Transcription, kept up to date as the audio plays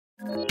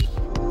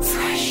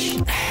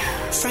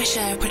Fresh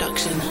Air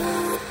Production.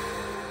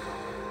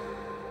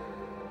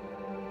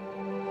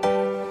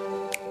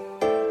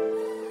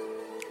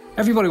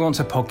 Everybody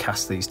wants a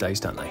podcast these days,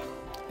 don't they?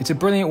 It's a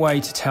brilliant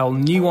way to tell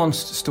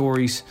nuanced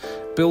stories,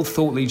 build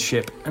thought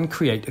leadership, and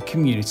create a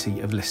community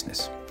of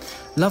listeners.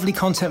 Lovely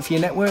content for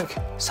your network,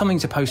 something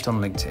to post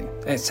on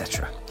LinkedIn,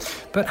 etc.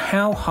 But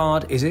how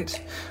hard is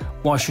it?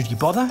 Why should you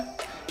bother?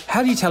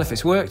 How do you tell if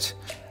it's worked?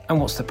 And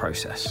what's the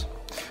process?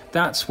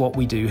 That's what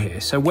we do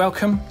here. So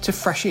welcome to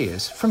Fresh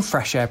Ears from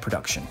Fresh Air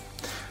Production.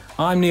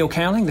 I'm Neil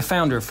Cowling, the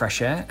founder of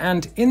Fresh Air,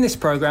 and in this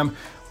programme,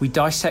 we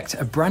dissect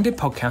a branded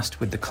podcast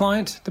with the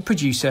client, the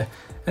producer,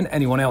 and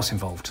anyone else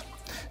involved.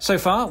 So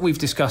far, we've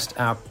discussed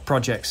our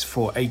projects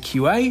for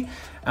AQA,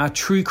 our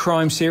true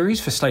crime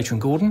series for Slater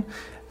and Gordon,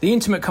 the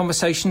intimate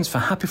conversations for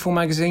Happyful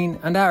magazine,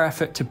 and our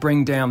effort to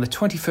bring down the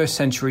 21st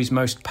century's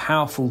most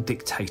powerful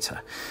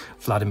dictator,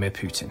 Vladimir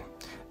Putin.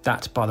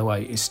 That, by the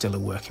way, is still a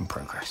work in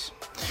progress.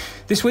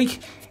 This week,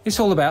 it's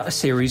all about a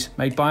series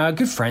made by our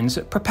good friends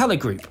at Propeller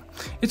Group.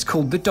 It's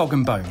called The Dog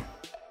and Bone.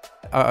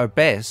 At our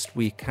best,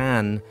 we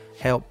can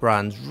help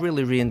brands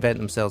really reinvent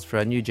themselves for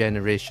a new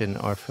generation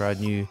or for a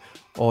new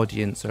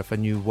audience or for a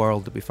new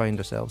world that we find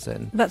ourselves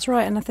in. That's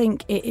right, and I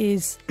think it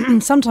is,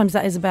 sometimes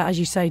that is about, as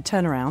you say,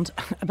 turnaround,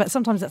 but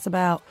sometimes that's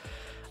about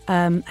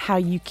how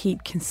you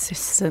keep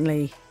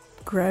consistently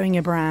growing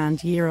a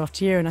brand year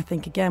after year. And I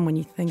think, again, when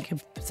you think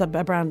of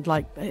a brand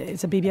like,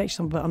 it's a BBH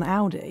song, but on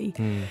Audi,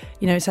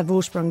 you know, it's a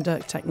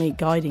Vorsprung technique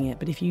guiding it.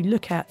 But if you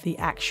look at the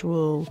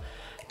actual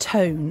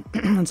tone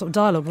and sort of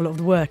dialogue of a lot of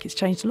the work, it's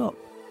changed a lot.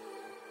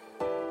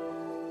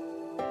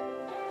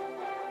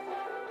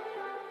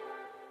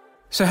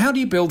 So how do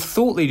you build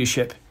thought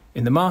leadership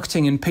in the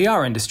marketing and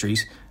PR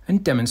industries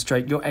and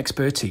demonstrate your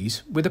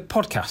expertise with a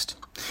podcast?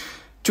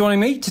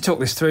 Joining me to talk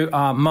this through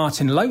are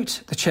Martin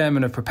Lote, the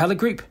chairman of Propeller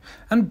Group,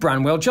 and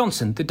Branwell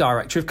Johnson, the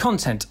director of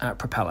content at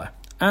Propeller.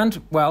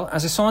 And, well,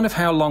 as a sign of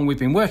how long we've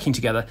been working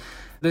together,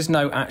 there's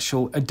no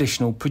actual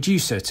additional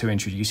producer to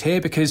introduce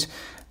here because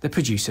the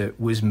producer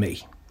was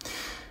me.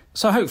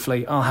 So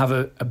hopefully I'll have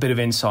a bit of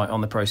insight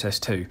on the process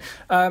too.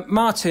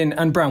 Martin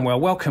and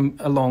Branwell, welcome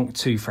along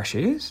to Fresh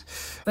Ears.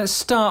 Let's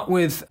start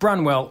with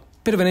Branwell.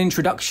 Bit of an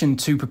introduction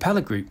to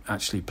Propeller Group,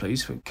 actually,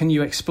 please. Can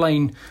you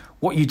explain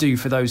what you do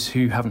for those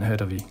who haven't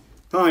heard of you?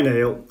 Hi,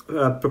 Neil.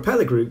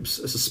 Propeller Group's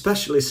is a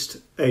specialist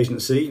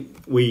agency.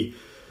 We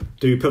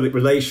do public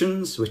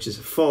relations, which is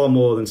far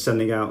more than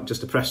sending out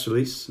just a press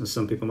release, as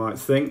some people might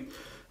think.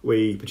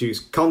 We produce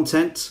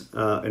content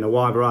in a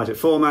wide variety of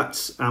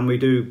formats, and we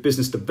do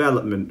business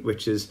development,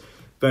 which is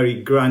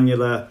very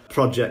granular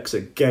projects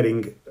at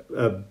getting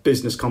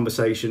business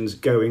conversations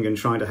going and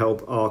trying to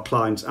help our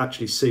clients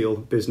actually seal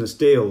business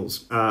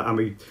deals. And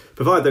we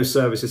provide those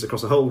services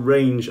across a whole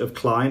range of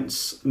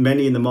clients,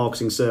 many in the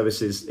marketing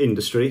services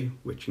industry,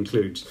 which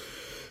includes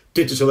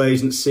digital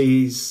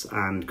agencies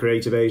and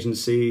creative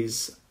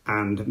agencies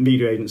and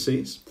media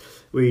agencies.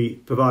 We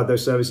provide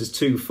those services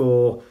too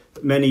for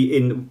many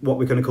in what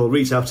we're going to call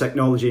retail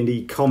technology and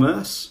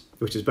e-commerce,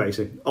 which is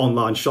basically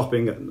online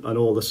shopping and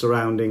all the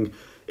surrounding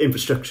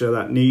infrastructure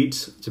that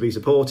needs to be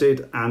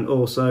supported. And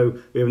also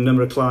we have a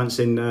number of clients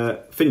in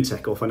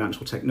fintech or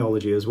financial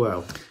technology as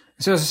well.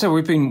 So as I said,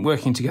 we've been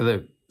working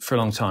together for a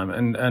long time,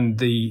 and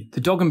the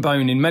Dog and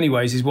Bone in many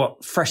ways is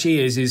what Fresh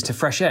Ears is to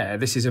Fresh Air.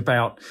 This is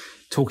about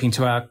talking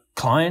to our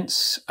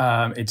clients.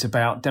 It's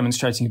about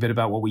demonstrating a bit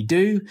about what we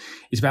do.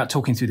 It's about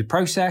talking through the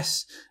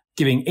process,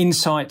 giving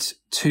insight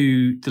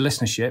to the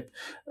listenership.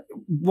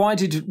 Why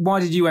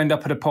did you end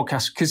up at a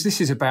podcast? Because this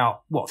is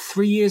about,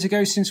 3 years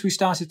ago since we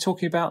started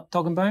talking about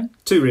Dog and Bone?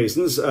 Two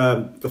reasons.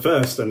 The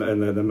first, and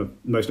the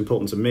most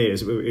important to me,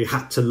 is we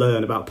had to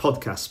learn about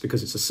podcasts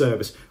because it's a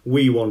service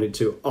we wanted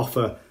to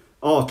offer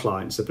our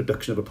clients, the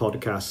production of a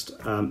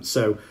podcast.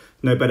 So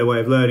no better way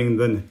of learning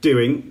than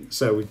doing.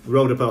 So we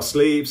rolled up our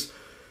sleeves,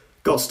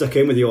 got stuck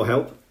in with your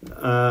help,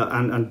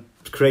 and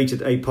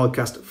created a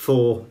podcast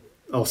for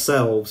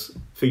ourselves,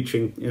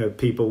 featuring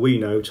people we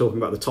know, talking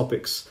about the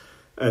topics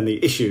and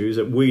the issues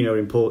that we know are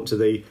important to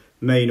the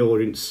main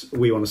audience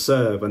we want to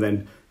serve. And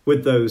then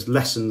with those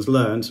lessons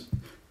learned,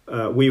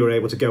 we were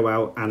able to go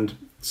out and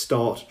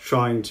start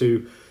trying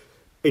to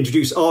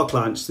introduce our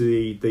clients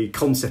to the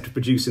concept of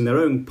producing their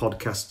own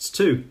podcasts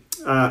too.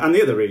 And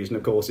the other reason,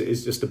 of course,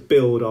 is just to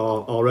build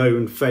our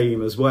own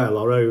fame as well,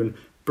 our own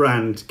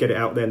brand, get it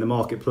out there in the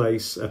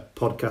marketplace. A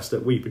podcast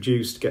that we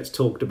produced gets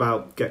talked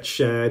about, gets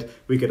shared,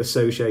 we get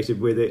associated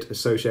with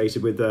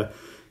the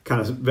kind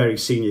of very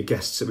senior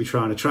guests that we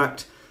try and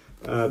attract.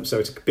 So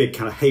it's a big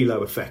kind of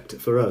halo effect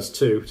for us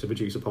too to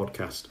produce a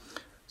podcast.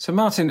 So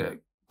Martin, a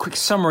quick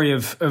summary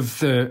of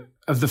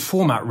the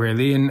format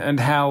really, and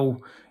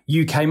how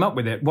you came up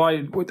with it.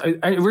 Why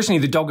originally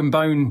the Dog and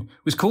Bone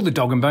was called the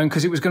Dog and Bone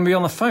because it was going to be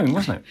on the phone,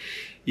 wasn't it?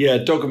 Yeah,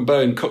 Dog and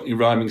Bone, Cockney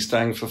rhyming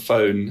slang for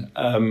phone.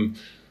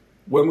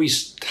 When we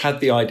had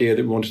the idea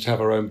that we wanted to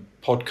have our own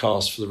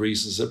podcast for the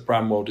reasons that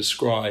Branwell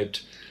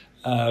described,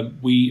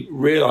 we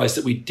realised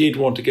that we did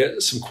want to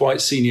get some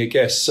quite senior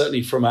guests,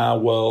 certainly from our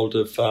world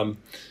of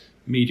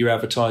media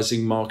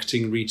advertising,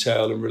 marketing,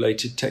 retail and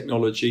related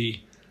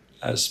technology.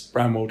 as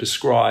Bramwell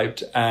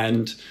described,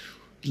 and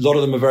a lot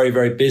of them are very,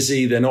 very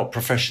busy. They're not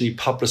professionally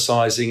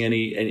publicising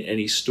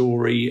any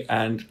story,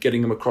 and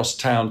getting them across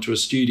town to a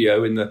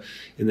studio in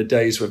the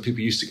days when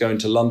people used to go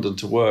into London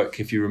to work,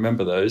 if you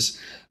remember those,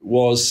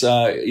 was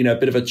a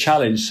bit of a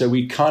challenge. So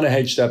we kind of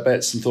hedged our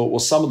bets and thought, well,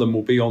 some of them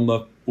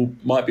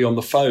might be on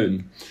the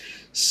phone.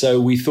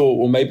 So we thought,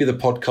 well, maybe the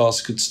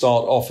podcast could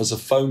start off as a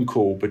phone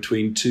call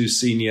between two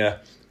senior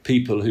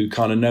people who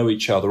kind of know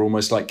each other,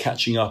 almost like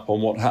catching up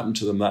on what happened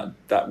to them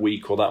that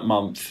week or that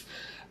month.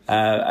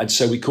 And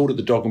so we called it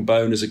the Dog and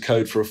Bone as a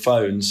code for a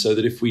phone, so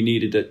that if we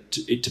needed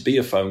it to be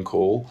a phone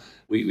call,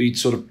 we'd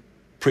sort of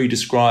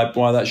pre-described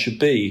why that should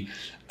be.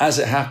 As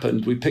it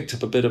happened, we picked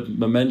up a bit of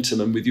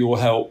momentum, and with your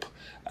help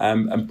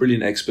and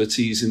brilliant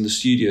expertise in the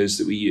studios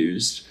that we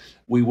used,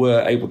 we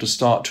were able to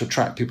start to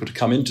attract people to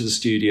come into the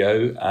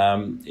studio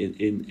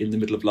in the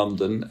middle of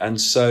London.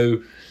 And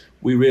so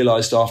we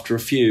realised after a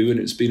few, and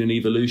it's been an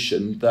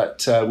evolution,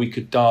 that we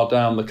could dial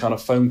down the kind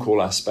of phone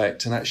call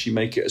aspect and actually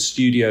make it a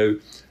studio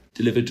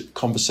delivered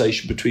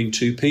conversation between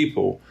two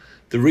people.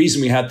 The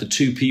reason we had the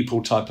two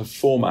people type of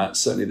format,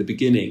 certainly at the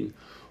beginning,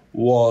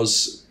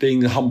 was being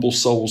the humble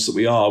souls that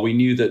we are. We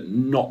knew that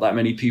not that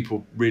many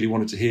people really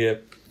wanted to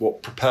hear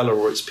what Propeller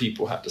or its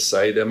people had to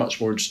say. They're much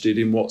more interested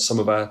in what some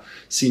of our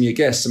senior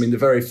guests. I mean, the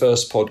very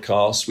first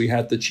podcast, we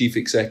had the chief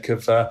exec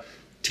of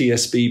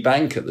TSB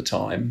Bank at the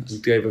time,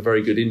 and gave a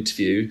very good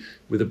interview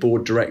with a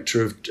board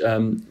director of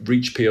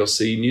Reach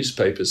PLC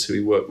newspapers who he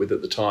worked with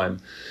at the time.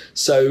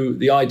 So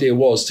the idea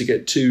was to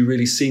get two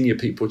really senior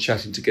people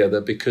chatting together,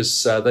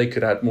 because they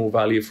could add more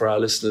value for our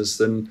listeners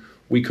than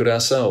we could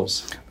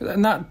ourselves.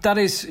 And that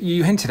is,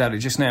 you hinted at it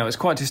just now, it's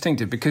quite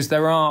distinctive, because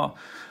there are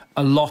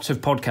a lot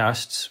of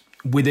podcasts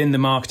within the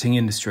marketing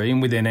industry,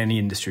 and within any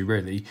industry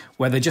really,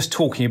 where they're just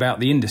talking about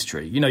the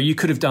industry. You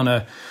could have done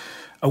a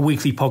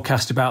weekly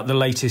podcast about the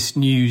latest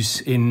news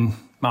in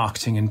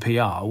marketing and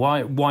PR.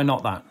 Why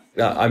not that?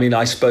 I mean,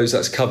 I suppose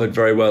that's covered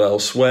very well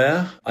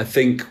elsewhere. I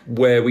think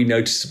where we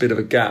noticed a bit of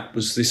a gap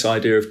was this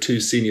idea of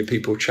two senior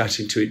people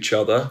chatting to each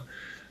other.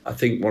 I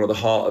think one of the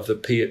heart of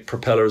the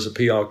Propeller as a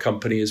PR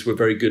company is we're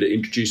very good at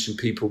introducing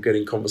people,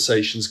 getting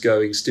conversations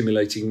going,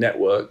 stimulating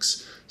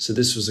networks. So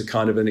this was a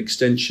kind of an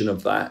extension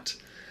of that.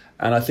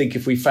 And I think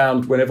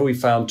whenever we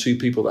found two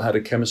people that had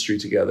a chemistry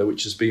together,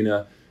 which has been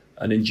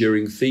an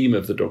enduring theme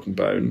of the Dog and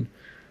Bone,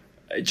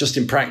 just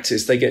in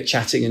practice, they get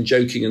chatting and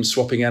joking and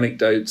swapping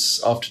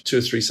anecdotes after 2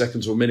 or 3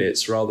 seconds or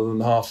minutes, rather than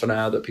half an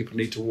hour that people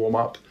need to warm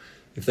up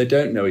if they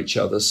don't know each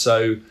other.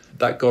 So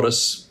that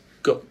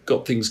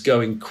got things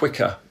going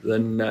quicker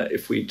than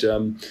if we'd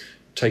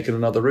taken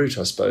another route,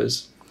 I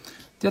suppose.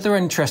 The other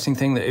interesting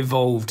thing that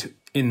evolved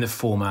in the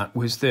format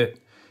was that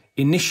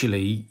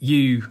initially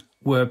you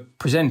were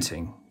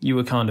presenting. You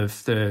were kind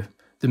of the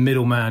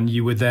middleman.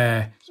 You were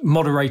there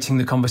moderating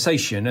the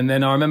conversation. And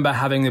then I remember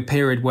having a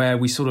period where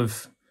we sort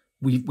of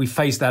we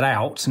phased that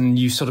out, and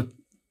you sort of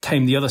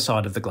came the other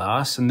side of the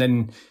glass, and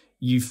then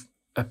you've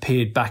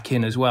appeared back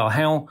in as well.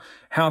 How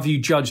have you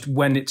judged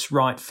when it's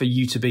right for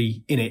you to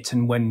be in it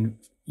and when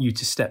you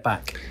to step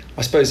back?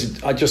 I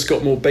suppose I just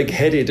got more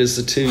big-headed as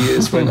the 2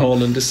 years went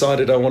on, and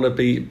decided I want to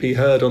be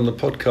heard on the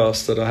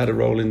podcast, that I had a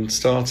role in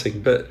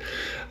starting. But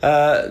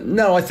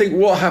no, I think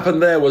what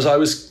happened there was I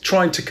was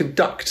trying to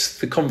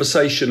conduct the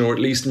conversation, or at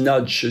least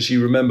nudge, as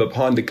you remember,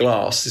 behind the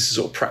glass. This is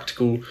sort of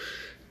practical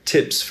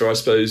tips for, I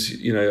suppose,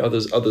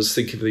 others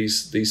think of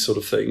these sort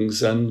of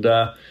things. And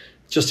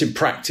just in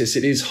practice,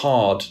 it is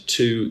hard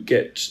to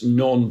get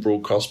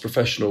non-broadcast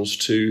professionals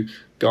to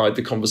guide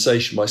the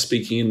conversation by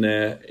speaking in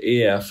their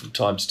ear from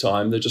time to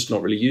time. They're just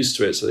not really used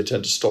to it, so they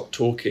tend to stop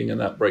talking, and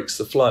that breaks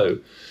the flow.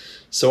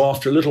 So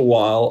after a little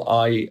while,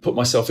 I put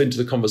myself into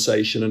the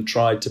conversation and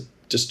tried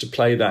to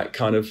play that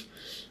kind of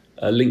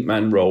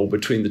linkman role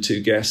between the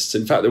two guests.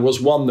 In fact, there was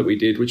one that we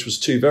did, which was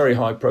two very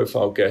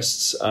high-profile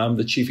guests,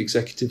 the chief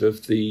executive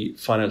of the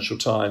Financial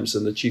Times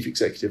and the chief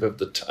executive at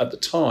the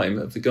time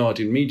of the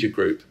Guardian Media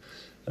Group.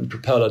 And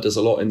Propeller does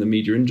a lot in the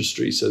media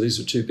industry, so these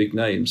are two big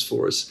names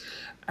for us.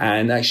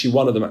 And actually,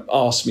 one of them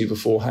asked me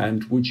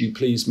beforehand, would you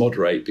please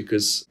moderate?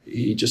 Because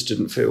he just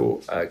didn't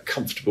feel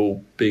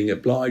comfortable being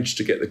obliged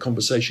to get the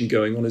conversation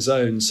going on his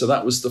own. So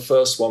that was the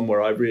first one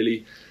where I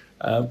really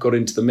got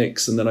into the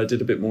mix, and then I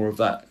did a bit more of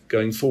that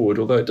going forward.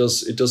 Although it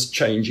does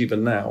change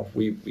even now.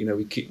 We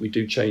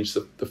do change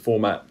the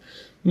format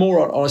more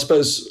on I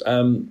suppose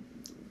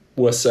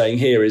worth saying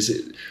here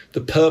is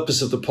the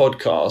purpose of the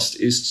podcast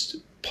is,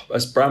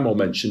 as Bramwell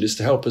mentioned, is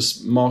to help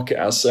us market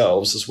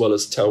ourselves as well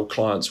as tell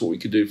clients what we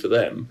could do for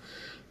them.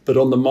 But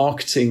on the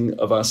marketing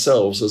of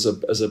ourselves as a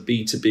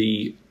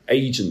B2B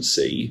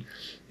agency,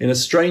 in a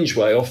strange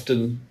way,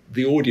 often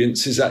the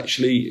audience is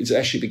actually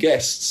the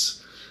guests.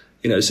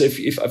 So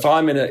if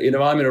I'm in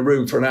a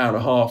room for an hour and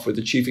a half with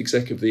the chief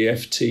exec of the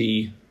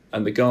FT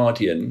and the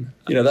Guardian,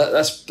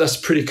 that's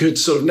pretty good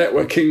sort of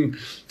networking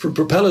from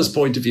Propeller's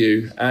point of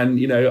view. And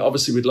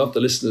obviously we'd love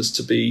the listeners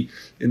to be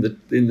in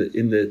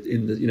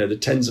the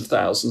tens of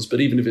thousands,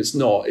 but even if it's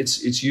not,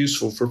 it's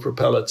useful for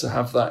Propeller to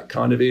have that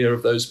kind of ear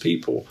of those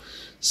people.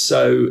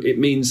 So it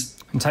means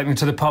And take them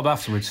to the pub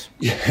afterwards.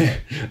 Yeah,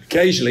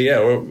 occasionally, yeah,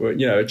 or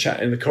a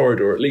chat in the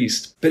corridor at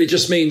least. But it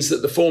just means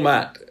that the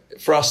format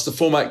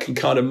can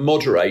kind of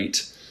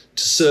moderate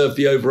to serve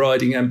the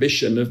overriding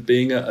ambition of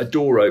being a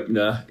door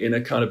opener in a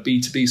kind of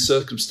B2B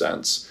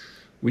circumstance,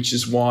 which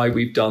is why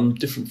we've done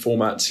different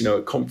formats,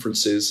 at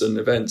conferences and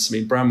events. I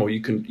mean, Bramwell, you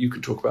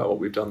can talk about what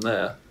we've done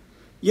there.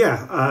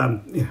 Yeah,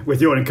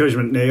 with your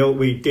encouragement, Neil,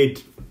 we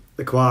did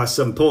acquire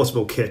some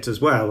portable kit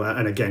as well.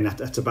 And again,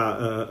 that's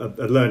about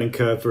a learning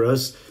curve for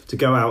us to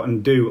go out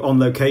and do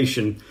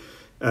on-location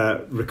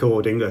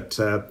recording at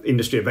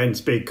industry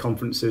events, big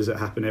conferences that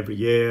happen every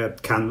year.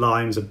 Cannes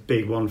Lions, a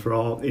big one for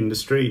our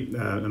industry.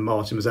 And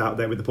Martin was out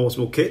there with the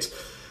portable kit.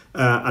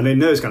 And in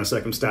those kind of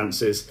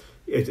circumstances,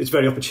 it's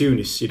very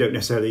opportunist. You don't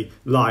necessarily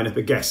line up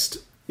a guest,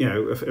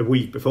 a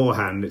week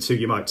beforehand. It's who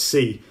you might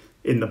see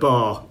in the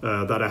bar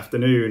that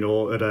afternoon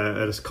or at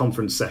a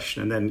conference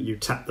session, and then you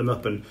tap them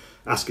up and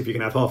ask if you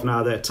can have half an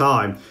hour of their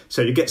time.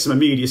 So you get some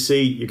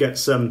immediacy, you get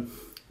some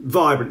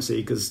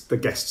vibrancy because the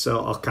guests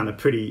are kind of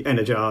pretty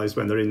energised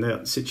when they're in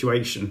that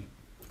situation,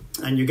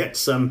 and you get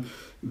some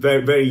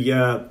very, very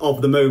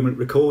of the moment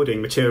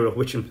recording material,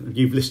 which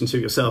you've listened to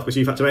yourself because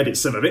you've had to edit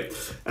some of it.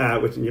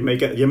 Which you may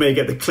get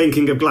the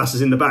clinking of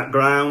glasses in the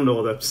background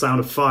or the sound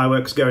of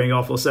fireworks going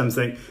off or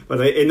something. But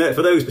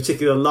for those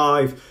particular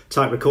live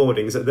type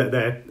recordings,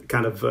 they're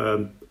kind of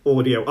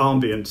audio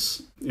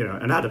ambience,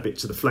 and add a bit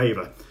to the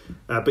flavour.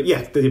 But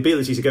yeah, the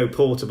ability to go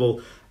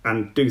portable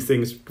and do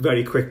things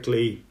very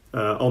quickly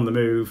on the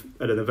move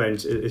at an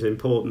event is an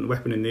important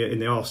weapon in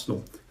the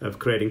arsenal of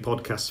creating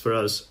podcasts for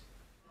us.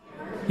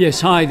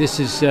 Yes, hi, this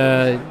is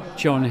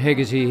John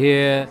Hegarty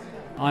here.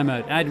 I'm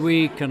at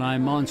Adweek and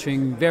I'm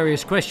answering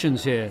various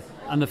questions here.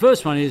 And the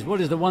first one is, what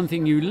is the one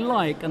thing you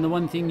like and the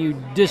one thing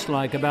you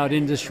dislike about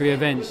industry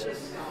events?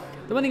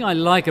 The one thing I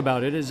like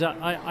about it is that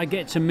I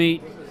get to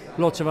meet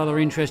lots of other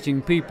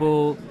interesting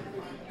people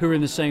who are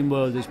in the same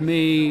world as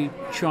me,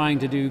 trying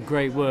to do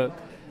great work.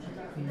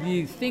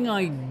 The thing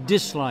I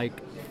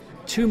dislike,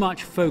 too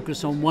much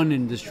focus on one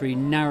industry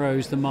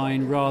narrows the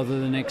mind rather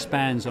than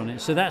expands on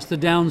it. So that's the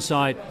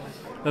downside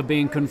of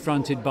being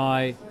confronted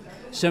by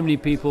so many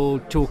people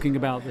talking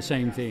about the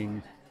same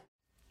thing.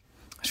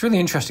 It's really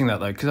interesting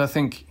that, though, because I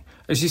think,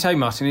 as you say,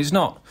 Martin,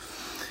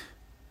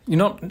 you're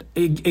not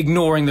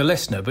ignoring the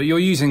listener, but you're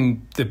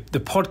using the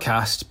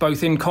podcast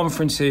both in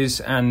conferences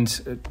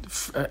and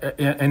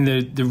in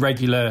the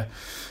regular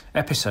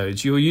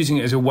episodes. You're using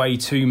it as a way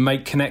to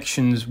make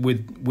connections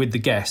with the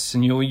guests,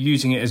 and you're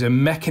using it as a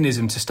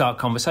mechanism to start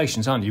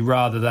conversations, aren't you,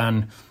 rather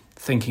than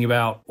thinking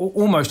about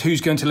almost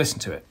who's going to listen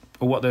to it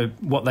or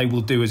what they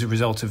will do as a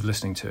result of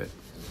listening to it.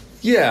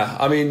 Yeah,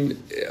 I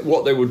mean,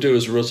 what they will do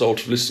as a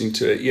result of listening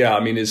to it,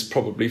 is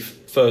probably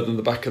further in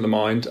the back of the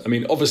mind. I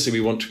mean, obviously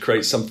we want to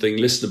create something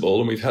listenable,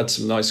 and we've had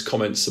some nice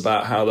comments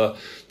about how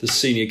the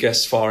senior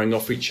guests firing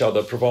off each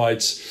other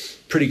provides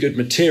pretty good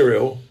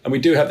material. And we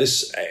do have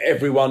this,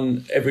 every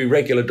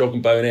regular Dog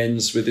and Bone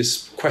ends with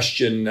this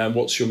question,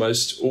 what's your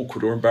most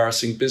awkward or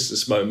embarrassing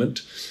business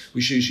moment?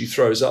 Which usually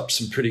throws up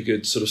some pretty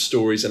good sort of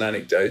stories and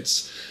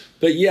anecdotes.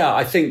 But yeah,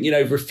 I think,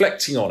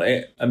 reflecting on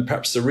it, and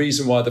perhaps the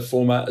reason why the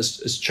format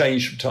has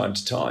changed from time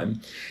to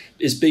time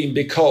is been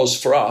because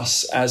for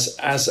us as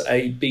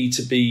a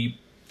B2B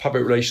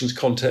public relations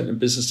content and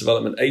business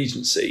development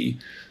agency,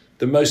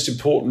 the most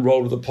important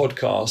role of the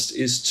podcast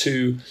is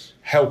to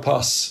help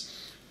us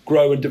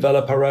grow and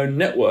develop our own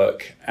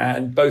network.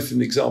 And both in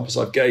the examples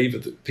I gave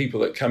of the people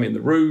that come in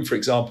the room, for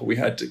example, we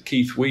had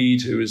Keith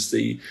Weed, who is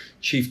the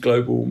Chief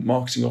Global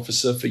Marketing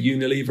Officer for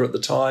Unilever at the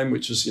time,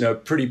 which was, a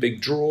pretty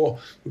big draw.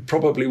 We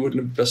probably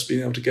wouldn't have just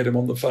been able to get him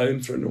on the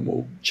phone for a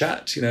normal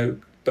chat,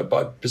 but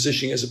by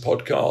positioning as a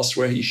podcast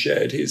where he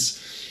shared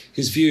his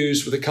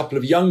views with a couple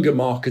of younger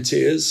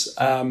marketeers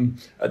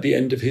at the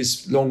end of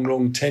his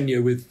long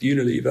tenure with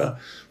Unilever,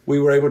 we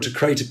were able to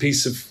create a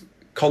piece of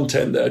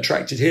content that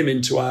attracted him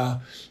into our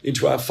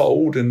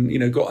fold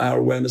and got our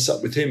awareness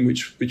up with him,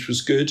 which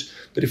was good.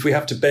 But if we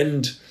have to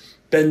bend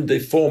the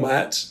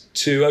format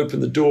to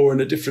open the door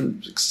in a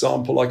different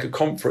example, like a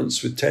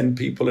conference with 10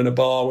 people in a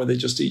bar where they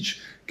just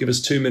each give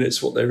us 2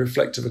 minutes what they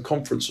reflect of a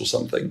conference or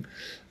something,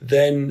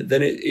 then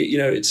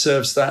it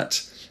serves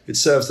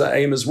that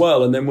aim as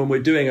well. And then when we're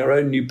doing our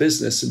own new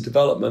business and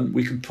development,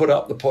 we can put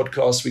up the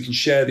podcast, we can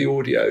share the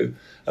audio.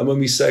 And when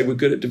we say we're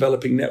good at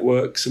developing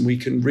networks and we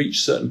can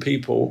reach certain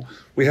people,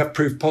 we have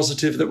proof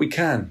positive that we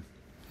can.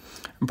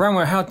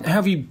 Bramwell, how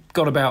have you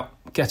got about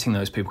getting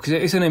those people? Because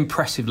it's an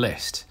impressive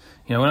list.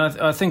 When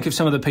I think of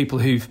some of the people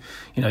who've,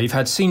 you've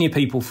had senior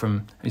people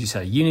from, as you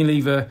say,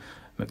 Unilever,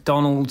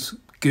 McDonald's,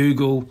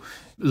 Google,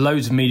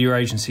 loads of media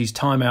agencies,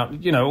 Time Out,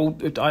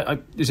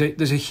 there's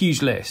a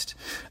huge list.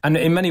 And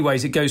in many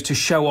ways, it goes to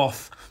show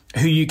off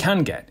who you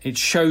can get. It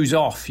shows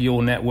off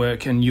your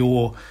network and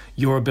your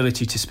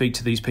ability to speak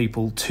to these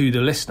people to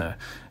the listener,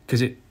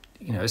 because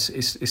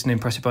it's an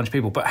impressive bunch of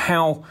people. But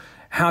how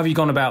have you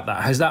gone about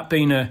that? Has that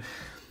been a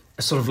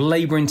sort of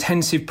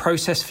labour-intensive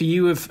process for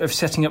you of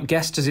setting up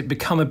guests? Does it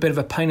become a bit of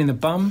a pain in the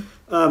bum?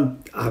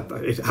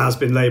 It has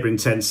been labour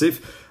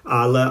intensive.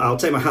 I'll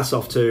take my hat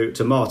off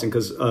to Martin,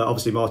 because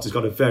obviously Martin's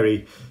got a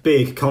very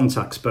big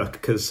contacts book,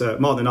 because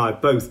Martin and I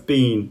have both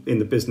been in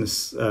the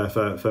business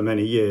for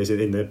many years,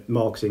 in the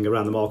marketing,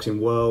 around the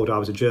marketing world. I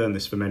was a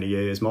journalist for many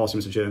years. Martin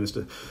was a journalist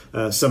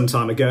some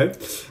time ago.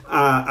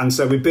 And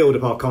so we build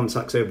up our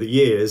contacts over the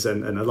years,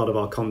 and a lot of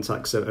our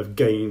contacts have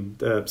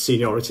gained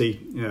seniority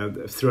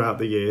throughout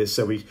the years.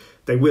 So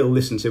they will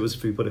listen to us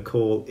if we put a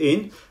call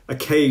in.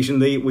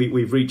 Occasionally,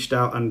 we've reached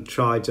out and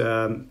tried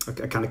a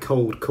kind of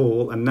cold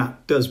call, and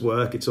that does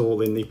work. It's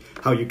all in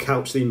how you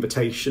couch the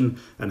invitation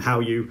and how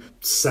you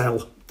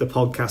sell the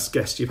podcast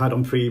guests you've had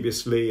on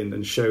previously,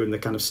 and showing the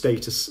kind of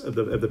status of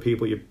the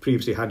people you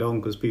previously had on,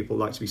 because people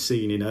like to be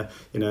seen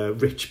in a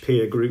rich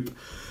peer group.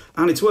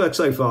 And it's worked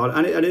so far,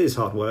 and it is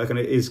hard work, and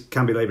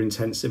can be labour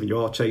intensive, and you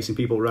are chasing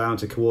people around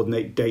to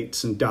coordinate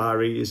dates and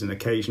diaries, and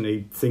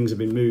occasionally things have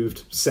been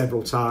moved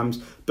several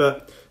times.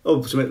 But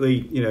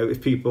ultimately,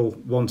 if people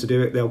want to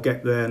do it, they'll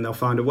get there and they'll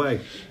find a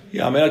way.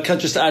 Yeah, I mean, I can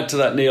just add to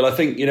that, Neil. I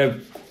think,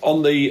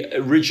 on the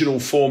original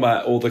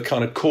format, or the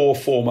kind of core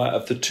format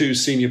of the two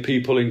senior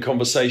people in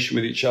conversation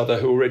with each other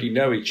who already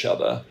know each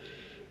other,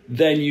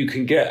 then you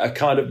can get a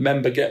kind of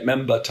member get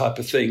member type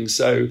of thing.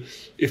 So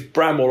if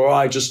Bramwell or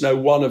I just know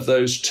one of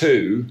those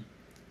two,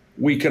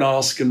 we can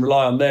ask and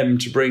rely on them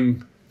to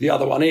bring the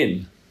other one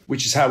in,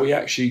 which is how we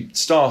actually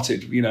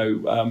started.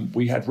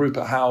 We had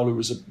Rupert Howell, who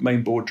was a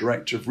main board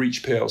director of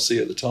Reach PLC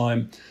at the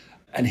time,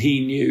 and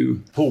he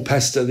knew Paul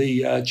Pester,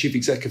 the chief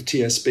exec of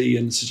TSB,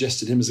 and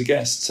suggested him as a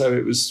guest. So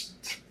it was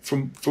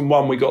from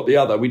one we got the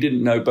other. We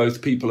didn't know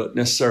both people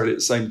necessarily at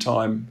the same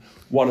time.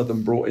 One of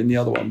them brought in the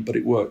other one, but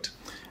it worked.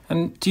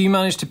 And do you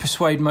manage to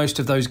persuade most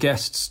of those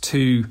guests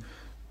to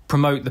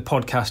promote the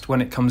podcast when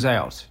it comes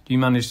out? Do you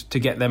manage to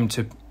get them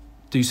to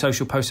do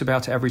social posts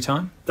about it every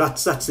time?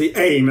 That's the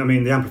aim. I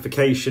mean, the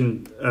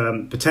amplification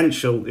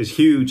potential is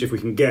huge if we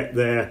can get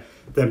there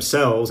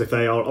themselves, if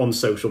they are on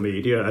social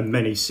media, and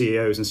many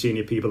CEOs and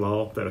senior people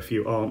are, there are a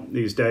few aren't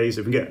these days.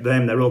 If we get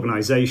them, their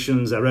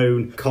organisations, their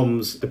own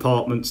comms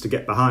departments to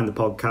get behind the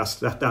podcast,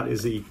 that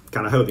is the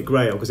kind of holy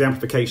grail, because the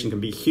amplification can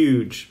be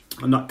huge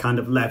on that kind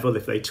of level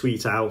if they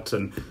tweet out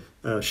and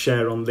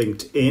share on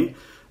LinkedIn.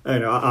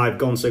 I've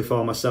gone so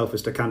far myself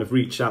as to kind of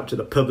reach out to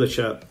the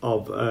publisher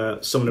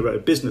of someone who wrote a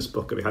business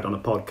book that we had on a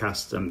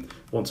podcast, and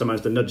once I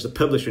managed to nudge the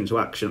publisher into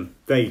action,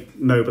 they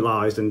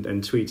mobilised and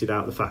tweeted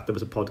out the fact there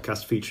was a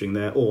podcast featuring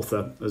their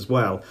author as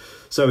well.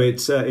 So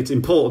it's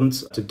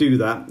important to do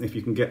that if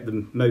you can get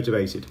them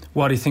motivated.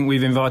 Why do you think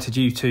we've invited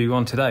you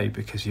on today?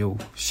 Because you'll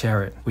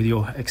share it with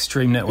your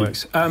extreme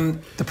networks.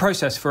 The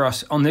process for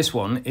us on this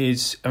one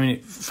is,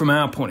 from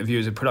our point of view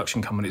as a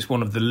production company, it's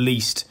one of the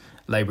least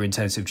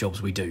labour-intensive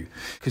jobs we do,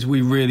 because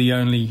we really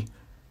only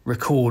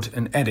record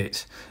and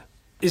edit.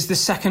 Is the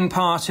second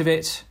part of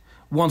it,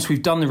 once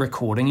we've done the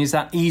recording, is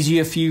that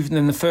easier for you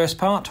than the first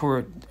part,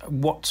 or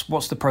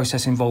what's the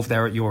process involved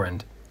there at your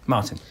end?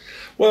 Martin?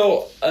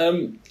 Well, I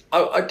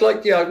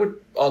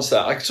would answer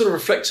that. I sort of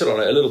reflected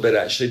on it a little bit,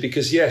 actually,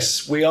 because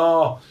yes, we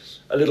are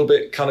a little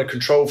bit kind of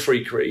control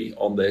freakery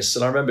on this,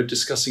 and I remember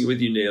discussing it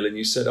with you, Neil, and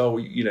you said,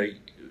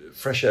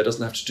 Fresh Air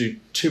doesn't have to do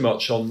too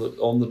much on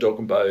the Dog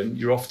and Bone.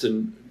 You're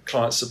often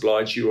clients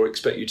oblige you or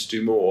expect you to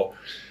do more.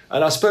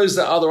 And I suppose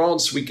that other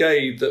answer we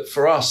gave, that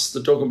for us,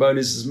 the Dog and Bone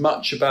is as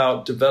much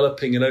about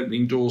developing and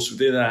opening doors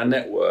within our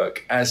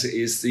network as it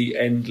is the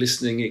end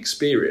listening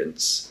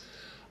experience.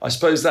 I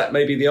suppose that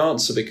may be the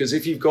answer, because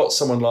if you've got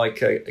someone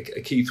like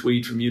a Keith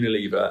Weed from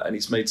Unilever and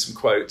he's made some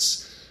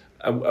quotes,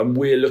 and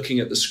we're looking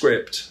at the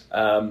script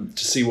to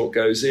see what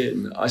goes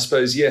in, I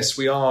suppose, yes,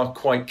 we are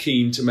quite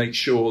keen to make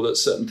sure that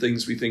certain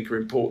things we think are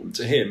important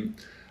to him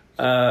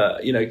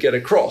get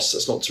across.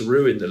 That's not to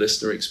ruin the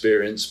listener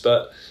experience,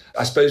 but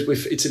I suppose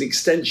it's an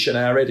extension.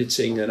 Our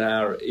editing and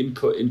our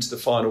input into the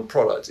final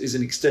product is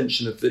an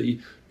extension of the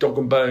Dog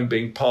and Bone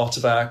being part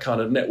of our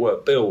kind of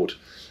network build.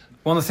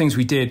 One of the things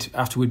we did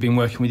after we'd been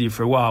working with you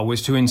for a while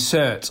was to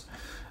insert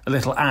a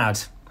little ad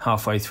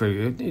halfway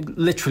through,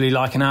 literally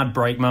like an ad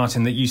break,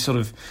 Martin, that you sort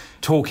of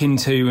talk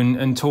into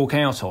and talk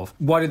out of.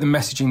 Why did the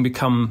messaging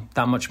become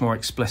that much more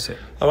explicit?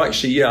 Oh,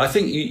 actually, yeah, I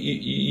think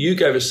you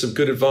gave us some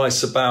good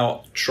advice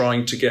about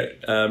trying to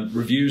get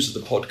reviews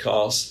of the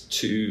podcast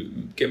to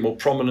get more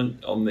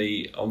prominent on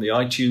the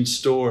iTunes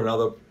store and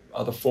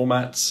other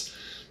formats.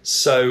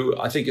 So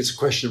I think it's a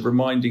question of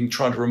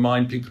trying to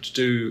remind people to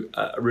do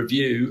a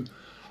review.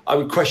 I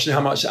would question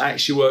how much it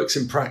actually works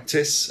in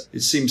practice.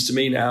 It seems to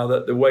me now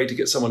that the way to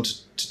get someone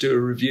to do a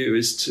review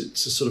is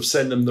to sort of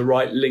send them the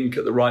right link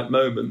at the right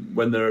moment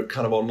when they're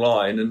kind of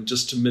online, and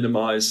just to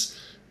minimise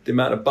the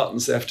amount of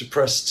buttons they have to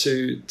press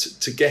to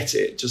get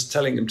it. Just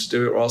telling them to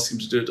do it or asking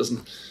them to do it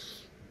doesn't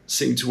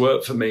seem to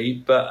work for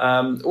me. But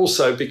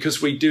also,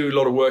 because we do a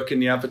lot of work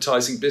in the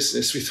advertising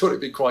business, we thought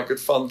it'd be quite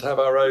good fun to have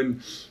our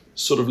own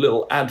sort of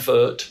little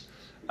advert.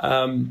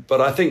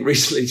 But I think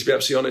recently, to be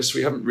absolutely honest,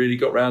 we haven't really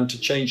got around to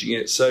changing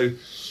it. So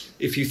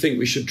if you think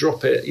we should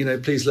drop it,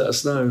 please let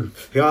us know.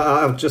 Yeah,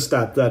 I'll just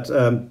add that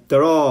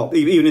there are,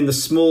 even in the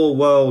small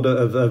world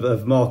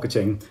of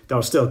marketing, there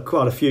are still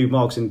quite a few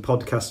marketing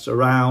podcasts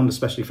around,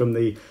 especially from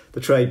the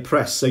trade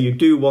press. So you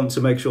do want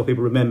to make sure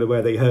people remember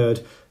where they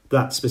heard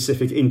that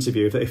specific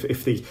interview.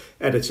 If the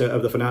editor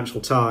of the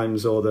Financial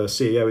Times or the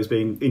CEO is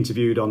being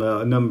interviewed on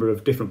a number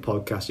of different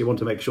podcasts, you want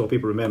to make sure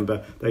people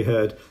remember they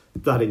heard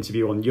that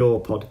interview on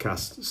your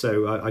podcast.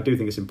 So I do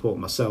think it's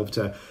important myself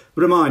to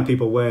remind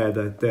people where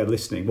they're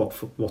listening,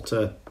 what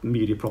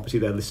media property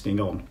they're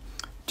listening on.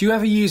 Do you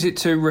ever use it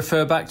to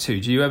refer back to?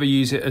 Do you ever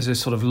use it as a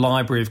sort of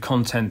library of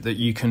content that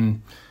you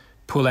can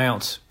pull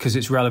out because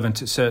it's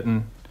relevant at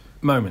certain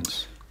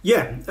moments?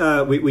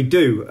 Yeah, we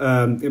do.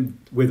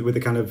 With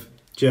the kind of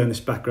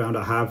journalist background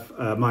I have,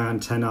 my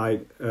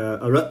antennae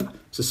are up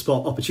to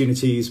spot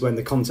opportunities when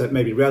the content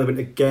may be relevant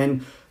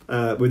again.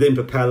 Within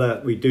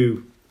Propeller, we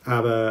do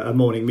have a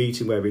morning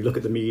meeting where we look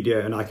at the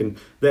media, and I can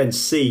then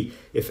see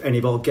if any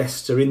of our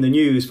guests are in the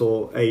news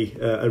for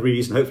a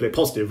reason, hopefully a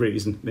positive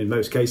reason in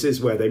most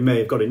cases, where they may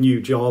have got a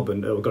new job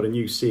or got a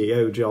new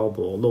CEO job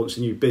or launched a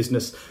new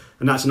business.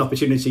 And that's an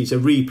opportunity to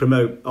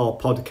re-promote our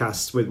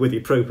podcasts with the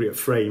appropriate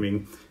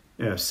framing,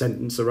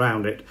 sentence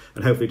around it,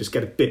 and hopefully just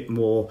get a bit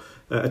more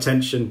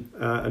attention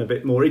and a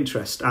bit more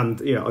interest. And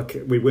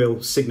we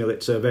will signal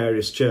it to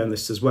various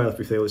journalists as well if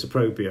we feel it's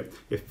appropriate,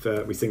 if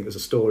we think there's a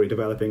story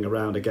developing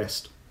around a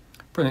guest.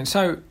 Brilliant.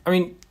 So, I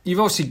mean, you've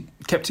obviously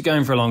kept it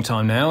going for a long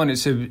time now, and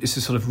it's a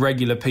sort of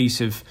regular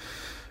piece of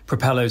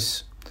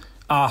Propeller's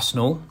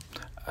arsenal.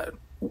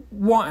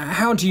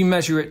 How do you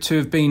measure it to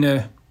have been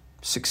a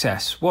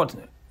success? What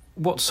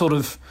sort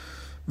of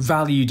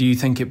value do you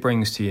think it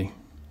brings to you?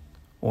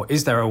 Or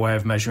is there a way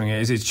of measuring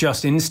it? Is it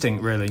just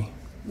instinct, really?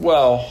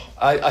 Well,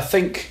 I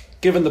think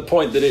given the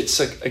point that it's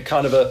a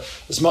kind of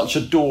as much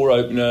a door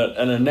opener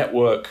and a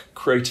network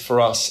creator for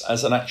us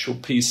as an actual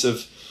piece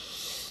of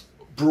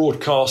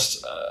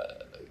broadcast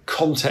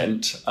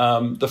content,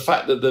 the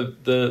fact that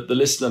the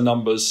listener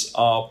numbers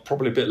are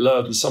probably a bit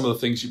lower than some of the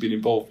things you've been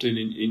involved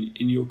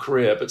in your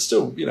career, but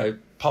still,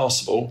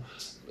 passable,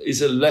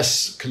 is a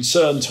less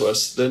concern to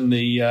us than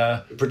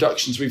the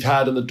productions we've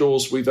had and the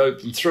doors we've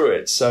opened through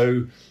it.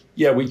 So,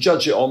 yeah, we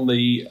judge it on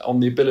the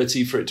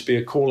ability for it to be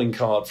a calling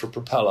card for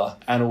Propeller,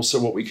 and also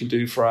what we can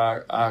do for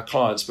our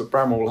clients. But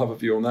Bramwell will have a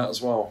view on that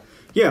as well.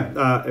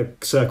 Yeah,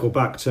 circle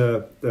back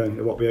to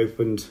what we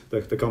opened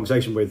the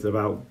conversation with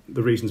about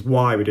the reasons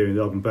why we're doing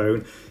Dog and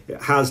Bone.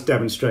 It has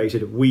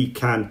demonstrated we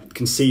can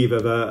conceive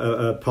of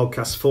a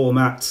podcast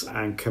format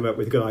and come up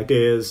with good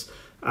ideas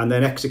and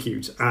then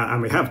execute.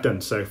 And we have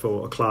done so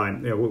for a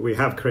client. We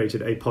have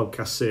created a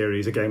podcast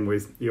series, again,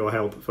 with your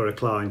help, for a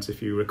client,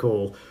 if you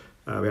recall.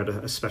 We had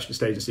a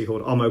specialist agency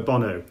called Omo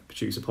Bono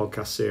produce a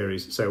podcast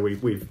series, so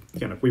we've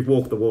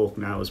walked the walk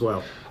now as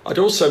well. I'd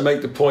also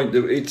make the point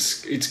that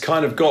it's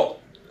kind of got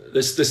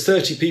there's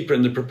 30 people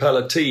in the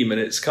Propeller team, and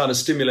it's kind of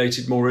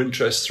stimulated more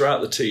interest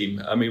throughout the team.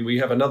 I mean, we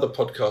have another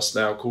podcast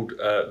now called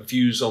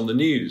Views on the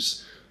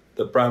News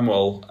that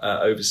Bramwell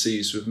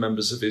oversees with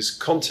members of his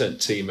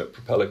content team at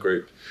Propeller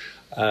Group,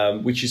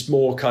 which is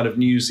more kind of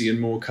newsy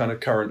and more kind of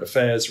current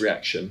affairs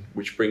reaction,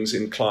 which brings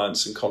in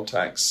clients and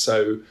contacts.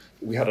 So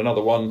we had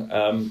another one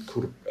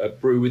called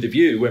Brew with a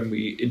View when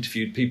we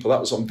interviewed people. That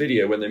was on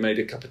video when they made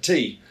a cup of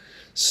tea.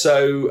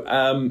 So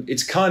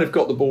it's kind of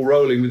got the ball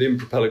rolling within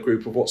Propeller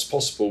Group of what's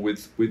possible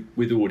with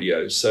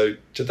audio. So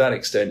to that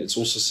extent, it's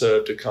also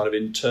served a kind of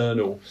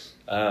internal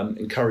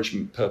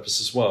encouragement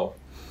purpose as well.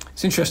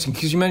 It's interesting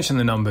because you mentioned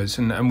the numbers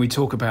and we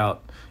talk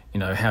about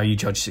how you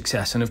judge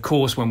success. And of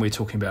course, when we're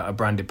talking about a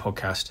branded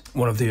podcast,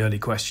 one of the early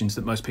questions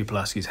that most people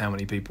ask is how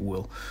many people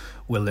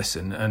will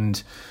listen.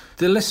 And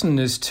the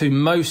listeners to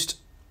most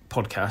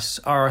podcasts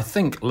are, I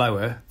think,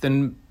 lower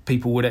than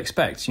people would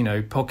expect.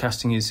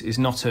 Podcasting is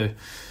not a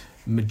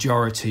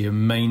majority or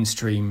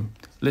mainstream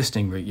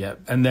listening route yet.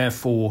 And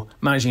therefore,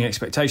 managing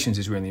expectations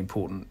is really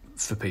important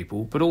for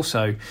people, but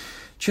also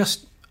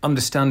just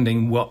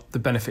understanding what the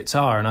benefits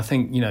are. And I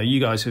think, you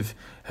guys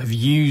have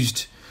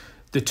used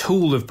the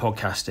tool of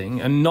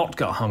podcasting and not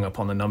got hung up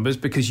on the numbers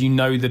because you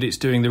know that it's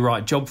doing the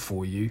right job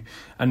for you.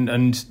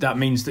 And that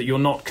means that you're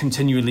not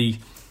continually,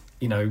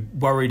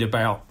 worried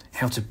about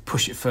how to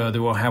push it further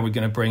or how we're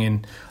going to bring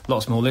in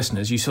lots more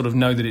listeners. You sort of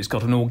know that it's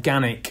got an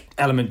organic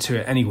element to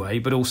it anyway,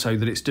 but also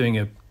that it's doing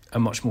a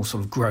much more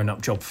sort of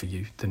grown-up job for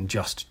you than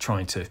just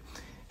trying to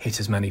hit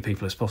as many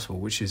people as possible,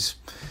 which is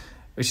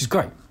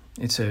great.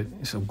 It's a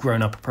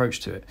grown-up approach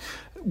to it.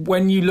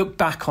 When you look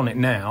back on it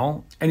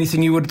now,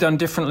 anything you would have done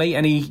differently?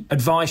 Any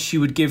advice you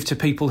would give to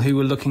people who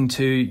are looking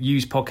to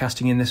use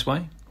podcasting in this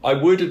way? I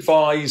would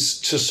advise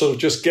to sort of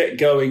just get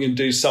going and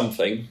do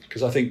something,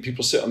 because I think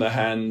people sit on their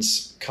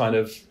hands kind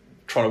of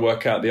trying to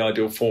work out the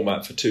ideal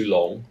format for too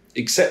long.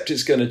 Accept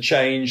it's going to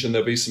change and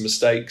there'll be some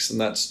mistakes,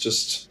 and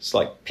it's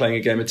like playing a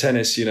game of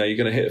tennis. You're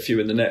going to hit a few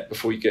in the net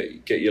before you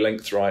get your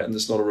length right, and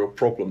there's not a real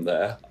problem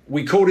there.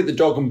 We called it the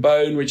Dog and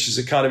Bone, which is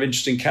a kind of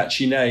interesting,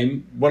 catchy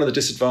name. One of the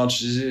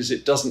disadvantages is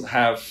it doesn't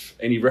have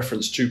any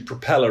reference to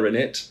Propeller in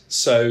it.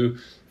 So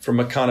from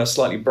a kind of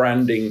slightly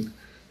branding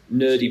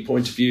nerdy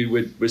point of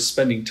view, we're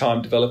spending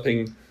time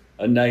developing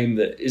a name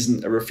that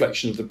isn't a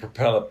reflection of the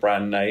Propeller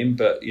brand name,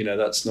 but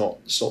it's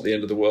not the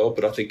end of the world.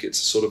 But I think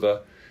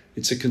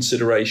it's a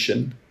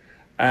consideration,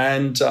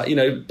 and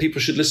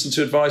people should listen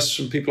to advice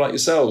from people like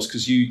yourselves,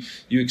 because you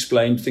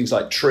explained things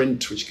like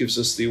Trint, which gives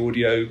us the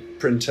audio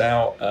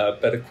printout,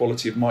 better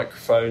quality of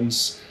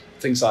microphones,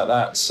 things like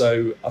that.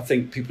 So I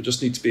think people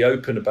just need to be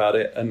open about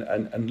it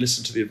and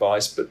listen to the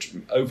advice, but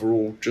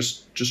overall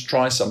just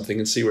try something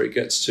and see where it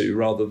gets to,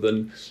 rather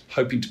than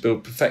hoping to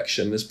build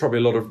perfection. There's probably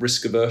a lot of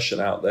risk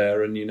aversion out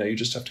there, and you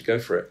just have to go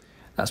for it.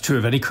 That's true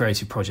of any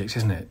creative project,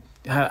 isn't it?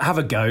 Have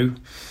a go,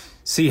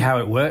 see how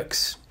it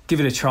works, give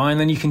it a try, and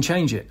then you can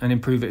change it and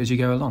improve it as you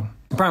go along.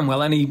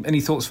 Bramwell,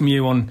 any thoughts from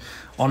you on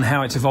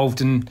how it's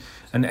evolved and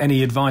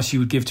any advice you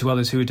would give to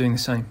others who are doing the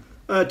same?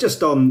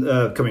 Just on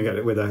coming at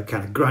it with a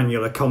kind of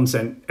granular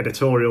content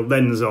editorial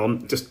lens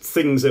on, just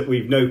things that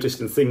we've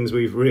noticed and things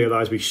we've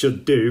realised we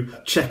should do.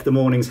 Check the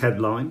morning's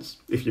headlines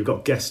if you've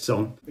got guests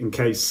on, in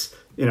case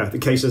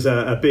there's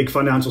a big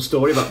financial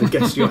story about the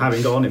guests you're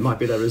having on. It might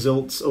be their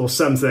results or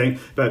something.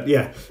 But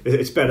yeah,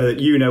 it's better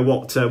that you know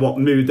what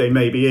mood they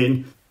may be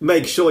in.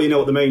 Make sure you know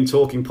what the main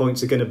talking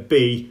points are going to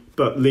be,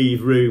 but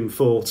leave room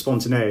for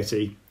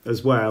spontaneity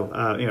as well.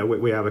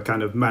 We have a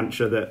kind of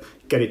mantra that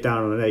get it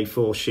down on an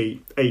A4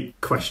 sheet,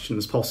 8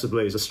 questions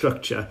possibly as a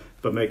structure,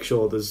 but make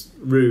sure there's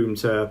room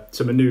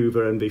to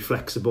manoeuvre and be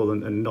flexible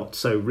and not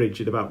so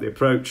rigid about the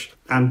approach,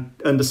 and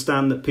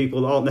understand that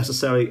people aren't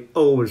necessarily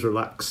always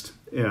relaxed.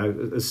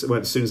 As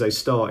soon as they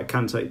start, it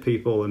can take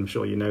people, I'm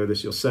sure you know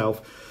this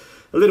yourself,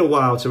 a little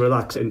while to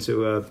relax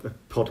into a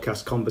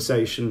podcast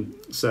conversation.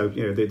 So,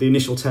 the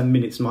initial 10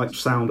 minutes might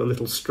sound a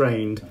little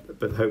strained,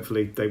 but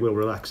hopefully they will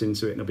relax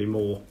into it and it'll be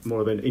more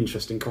of an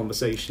interesting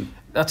conversation.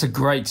 That's a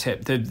great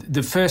tip.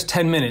 The first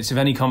 10 minutes of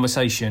any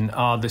conversation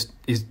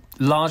is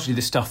largely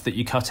the stuff that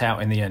you cut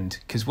out in the end,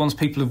 because once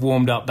people have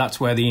warmed up, that's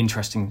where the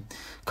interesting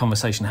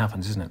conversation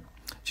happens, isn't it?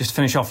 Just to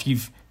finish off,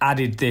 you've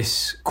added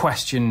this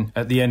question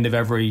at the end of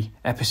every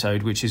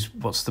episode, which is,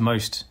 what's the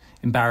most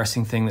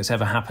embarrassing thing that's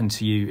ever happened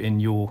to you in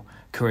your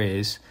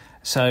careers?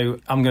 So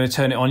I'm going to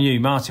turn it on you.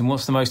 Martin,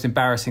 what's the most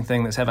embarrassing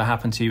thing that's ever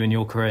happened to you in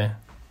your career?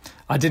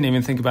 I didn't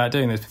even think about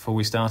doing this before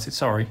we started,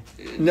 sorry.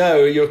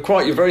 No, you're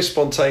very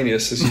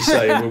spontaneous, as you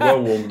say, and we're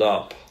well warmed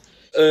up.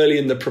 Early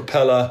in the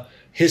Propeller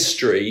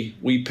history,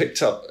 we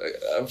picked up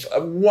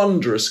a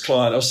wondrous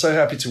client. I was so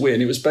happy to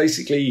win. It was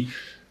basically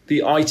the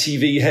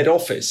ITV head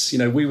office.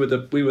 We were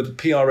the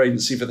PR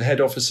agency for the head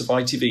office of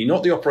ITV,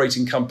 not the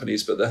operating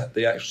companies, but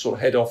the actual sort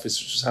of head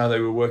office, which is how they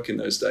were working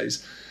those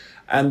days.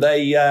 And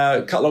they,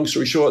 cut a long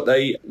story short,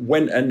 they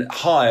went and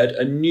hired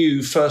a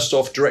new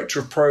first-off director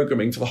of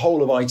programming for the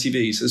whole of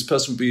ITV. So this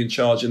person would be in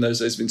charge in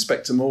those days of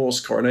Inspector Morse,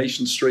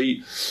 Coronation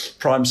Street,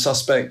 Prime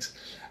Suspect.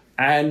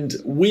 And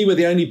we were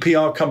the only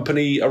PR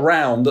company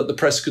around that the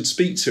press could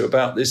speak to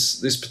about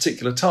this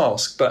particular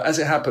task. But as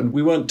it happened,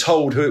 we weren't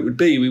told who it would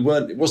be.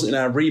 It wasn't in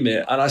our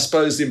remit. And I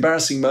suppose the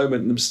embarrassing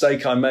moment and the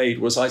mistake I made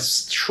was I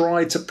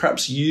tried to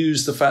perhaps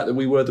use the fact that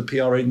we were the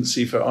PR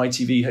agency for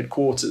ITV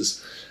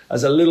headquarters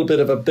as a little bit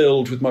of a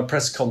build with my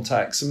press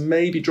contacts, and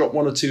maybe drop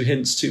 1 or 2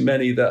 hints too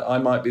many that I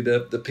might be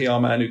the PR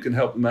man who can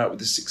help them out with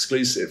this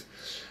exclusive.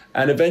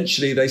 And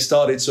eventually they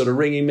started sort of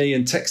ringing me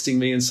and texting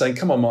me and saying,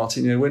 come on,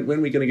 Martin, when are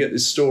we going to get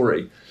this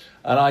story?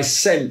 And I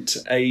sent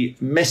a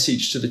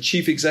message to the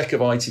chief exec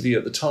of ITV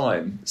at the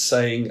time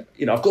saying,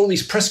 I've got all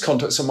these press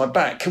contacts on my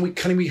back.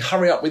 Can we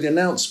hurry up with the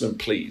announcement,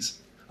 please?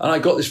 And I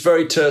got this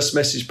very terse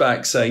message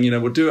back saying,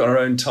 we'll do it on our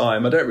own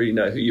time. I don't really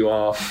know who you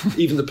are.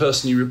 Even the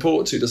person you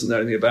report to doesn't know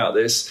anything about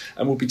this.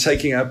 And we'll be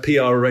taking our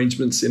PR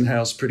arrangements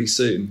in-house pretty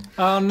soon.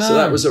 Oh, no. So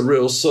that was a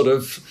real sort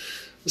of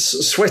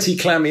sweaty,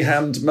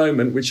 clammy-hammed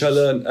moment, which I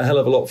learned a hell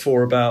of a lot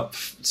about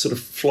sort of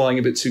flying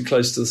a bit too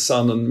close to the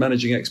sun and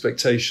managing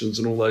expectations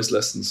and all those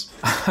lessons.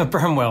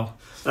 Bramwell.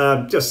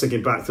 Just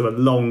thinking back to a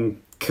long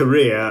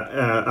career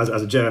as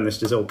a journalist,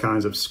 there's all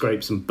kinds of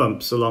scrapes and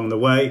bumps along the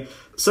way.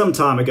 Some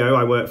time ago,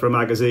 I worked for a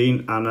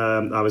magazine,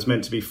 and I was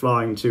meant to be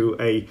flying to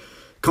a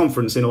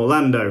conference in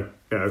Orlando.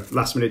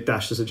 Last minute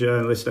dash as a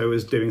journalist, I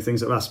was doing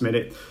things at last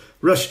minute.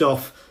 Rushed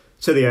off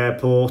to the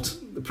airport,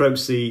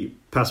 approached the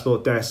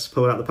passport desk,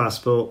 pulled out the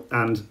passport,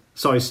 and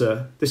sorry,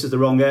 sir, this is the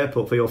wrong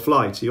airport for your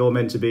flight. You're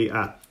meant to be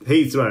at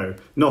Heathrow,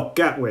 not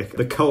Gatwick.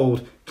 The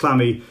cold,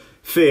 clammy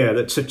fear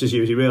that touches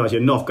you as you realise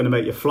you're not going to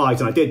make your flight.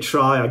 And I did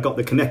try. I got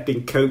the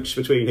connecting coach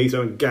between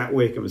Heathrow and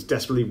Gatwick and was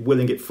desperately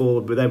willing it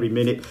forward with every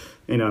minute.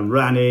 And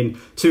ran in.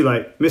 Too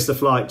late. Missed the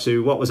flight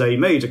to what was a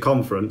major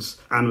conference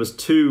and was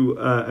too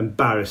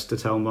embarrassed to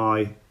tell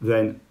my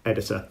then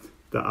editor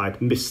that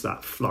I'd missed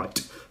that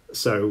flight.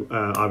 So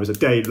I was a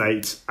day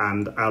late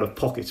and out of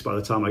pocket by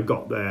the time I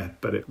got there.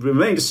 But it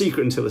remained a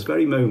secret until this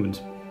very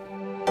moment.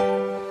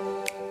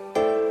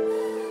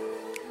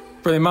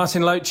 Brilliant.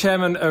 Martin Lote,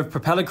 Chairman of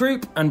Propeller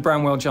Group, and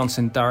Bramwell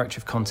Johnson, Director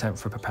of Content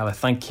for Propeller.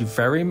 Thank you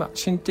very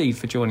much indeed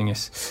for joining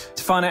us.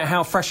 To find out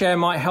how Fresh Air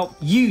might help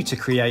you to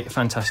create a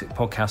fantastic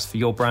podcast for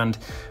your brand,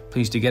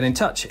 please do get in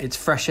touch. It's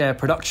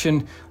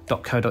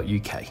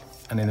freshairproduction.co.uk.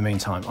 And in the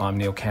meantime, I'm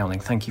Neil Cowling.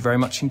 Thank you very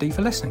much indeed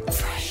for listening.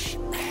 Fresh.